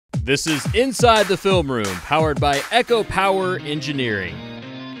This is Inside the Film Room, powered by Echo Power Engineering.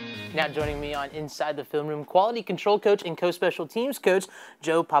 Now joining me on Inside the Film Room, quality control coach and co-special teams coach,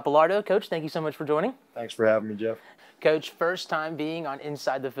 Joe Pappaladora. Coach, thank you so much for joining. Thanks for having me, Jeff. Coach, first time being on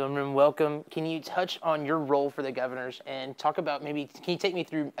Inside the Film Room. Welcome. Can you touch on your role for the Governors and talk about can you take me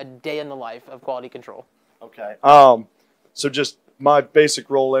through a day in the life of quality control? Okay. So just my basic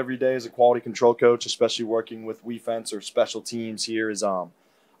role every day as a quality control coach, especially working with defense or special teams here, is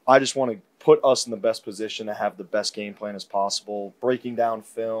I just want to put us in the best position to have the best game plan as possible, breaking down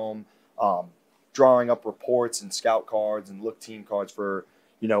film, drawing up reports and scout cards and look team cards for,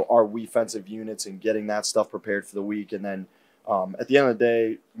 our defensive units and getting that stuff prepared for the week. And then at the end of the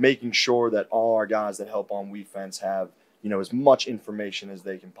day, making sure that all our guys that help on defense have, as much information as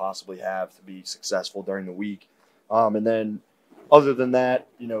they can possibly have to be successful during the week. And then other than that,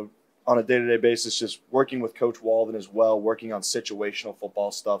 on a day-to-day basis, just working with Coach Walden as well, working on situational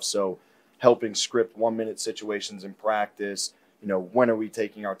football stuff. So helping script 1-minute situations in practice, when are we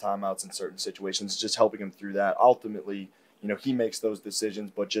taking our timeouts in certain situations, just helping him through that. Ultimately, he makes those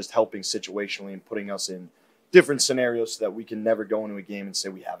decisions, but just helping situationally and putting us in different scenarios so that we can never go into a game and say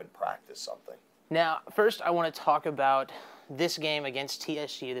we haven't practiced something. Now, first I want to talk about this game against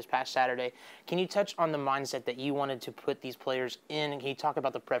TSU this past Saturday. Can you touch on the mindset that you wanted to put these players in, and can you talk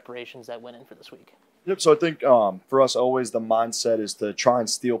about the preparations that went in for this week? Yep, so I think for us always the mindset is to try and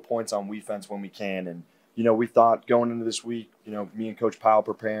steal points on defense when we can. And, we thought going into this week, me and Coach Powell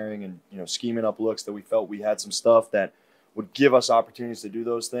preparing and, scheming up looks that we felt we had some stuff that would give us opportunities to do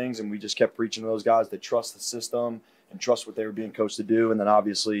those things. And we just kept preaching to those guys that trust the system and trust what they were being coached to do. And then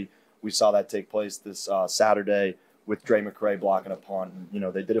obviously we saw that take place this Saturday with Dre McCray blocking a punt.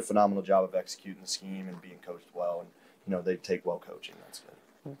 And, they did a phenomenal job of executing the scheme and being coached well. And, they take well coaching. That's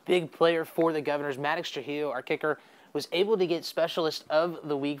good. Big player for the Governors, Maddox Trujillo, our kicker, was able to get Specialist of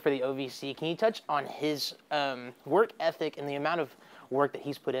the Week for the OVC. Can you touch on his work ethic and the amount of work that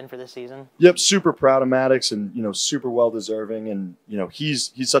he's put in for this season? Yep, super proud of Maddox and, super well-deserving. And,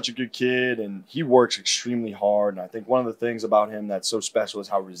 he's such a good kid and he works extremely hard. And I think one of the things about him that's so special is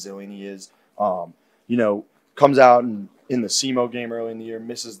how resilient he is. Comes out and in the SEMO game early in the year,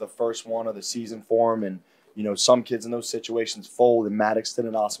 misses the first one of the season for him. And, some kids in those situations fold, and Maddox did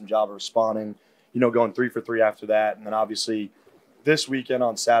an awesome job of responding, going 3 for 3 after that. And then obviously this weekend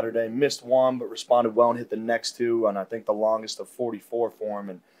on Saturday, missed one but responded well and hit the next two, and I think the longest of 44 for him.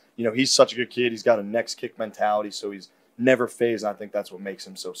 And, he's such a good kid. He's got a next kick mentality, so he's never phased, and I think that's what makes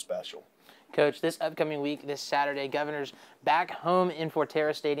him so special. Coach, this upcoming week, this Saturday, Governors back home in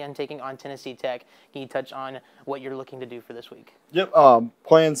Forterra Stadium taking on Tennessee Tech. Can you touch on what you're looking to do for this week? Yep,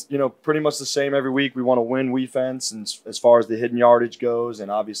 plans, pretty much the same every week. We want to win defense, and as far as the hidden yardage goes, and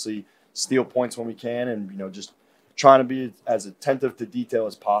obviously steal points when we can, and, just trying to be as attentive to detail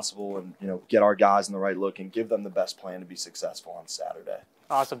as possible and, get our guys in the right look and give them the best plan to be successful on Saturday.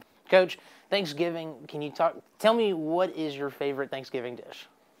 Awesome. Coach, Thanksgiving, can you tell me what is your favorite Thanksgiving dish?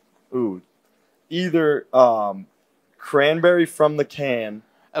 Ooh. Either cranberry from the can,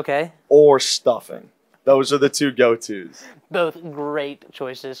 okay, or stuffing. Those are the two go-tos. Both great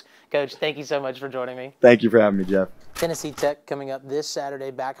choices. Coach, thank you so much for joining me. Thank you for having me, Jeff. Tennessee Tech coming up this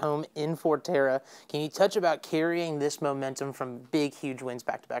Saturday back home in Forterra. Can you touch about carrying this momentum from big, huge wins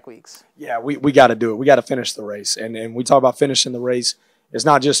back-to-back weeks? Yeah, we got to do it. We got to finish the race. And we talk about finishing the race. It's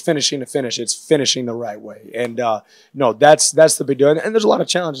not just finishing to finish; it's finishing the right way. And that's the big deal. And there's a lot of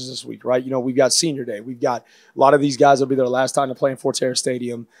challenges this week, right? We've got Senior Day. We've got a lot of these guys will be their last time to play in Forterra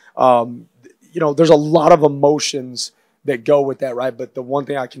Stadium. There's a lot of emotions that go with that, right? But the one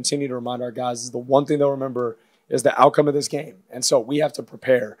thing I continue to remind our guys is the one thing they'll remember is the outcome of this game. And so we have to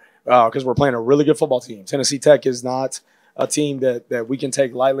prepare because we're playing a really good football team. Tennessee Tech is not a team that we can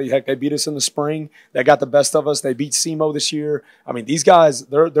take lightly. Heck, they beat us in the spring. They got the best of us. They beat SEMO this year. I mean, these guys,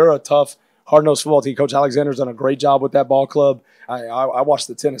 they're a tough, hard-nosed football team. Coach Alexander's done a great job with that ball club. I watched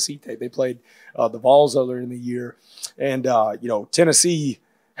the Tennessee tape. They played the Vols earlier in the year. And, Tennessee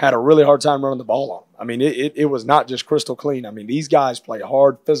had a really hard time running the ball on them. I mean, it was not just crystal clean. I mean, these guys play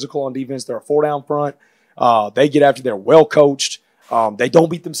hard, physical on defense. They're a 4-down front. They get after. They're well coached. They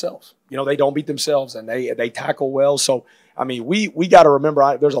don't beat themselves. They don't beat themselves, and they tackle well. So, I mean, we got to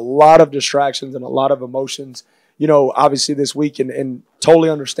remember there's a lot of distractions and a lot of emotions, obviously this week, and totally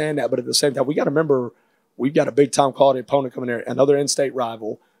understand that. But at the same time, we got to remember we've got a big-time quality opponent coming here, another in-state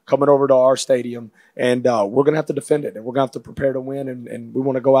rival coming over to our stadium, and we're going to have to defend it, and we're going to have to prepare to win, and we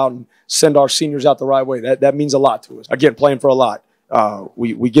want to go out and send our seniors out the right way. That means a lot to us. Again, playing for a lot.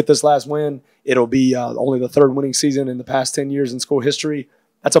 We get this last win. It'll be only the third winning season in the past 10 years in school history.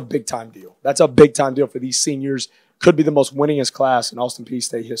 That's a big-time deal. That's a big-time deal for these seniors could be the most winningest class in Austin Peay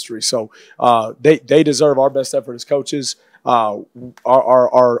State history. So they deserve our best effort as coaches. Our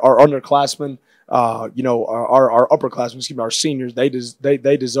underclassmen, our upperclassmen, excuse me, our seniors, they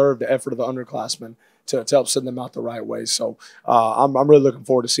deserve the effort of the underclassmen to help send them out the right way. So I'm really looking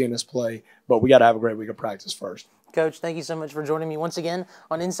forward to seeing this play, but we got to have a great week of practice first. Coach, thank you so much for joining me once again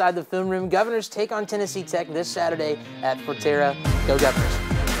on Inside the Film Room. Governors take on Tennessee Tech this Saturday at Forterra. Go Governors.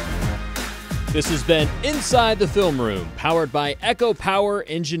 This has been Inside the Film Room, powered by Echo Power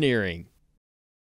Engineering.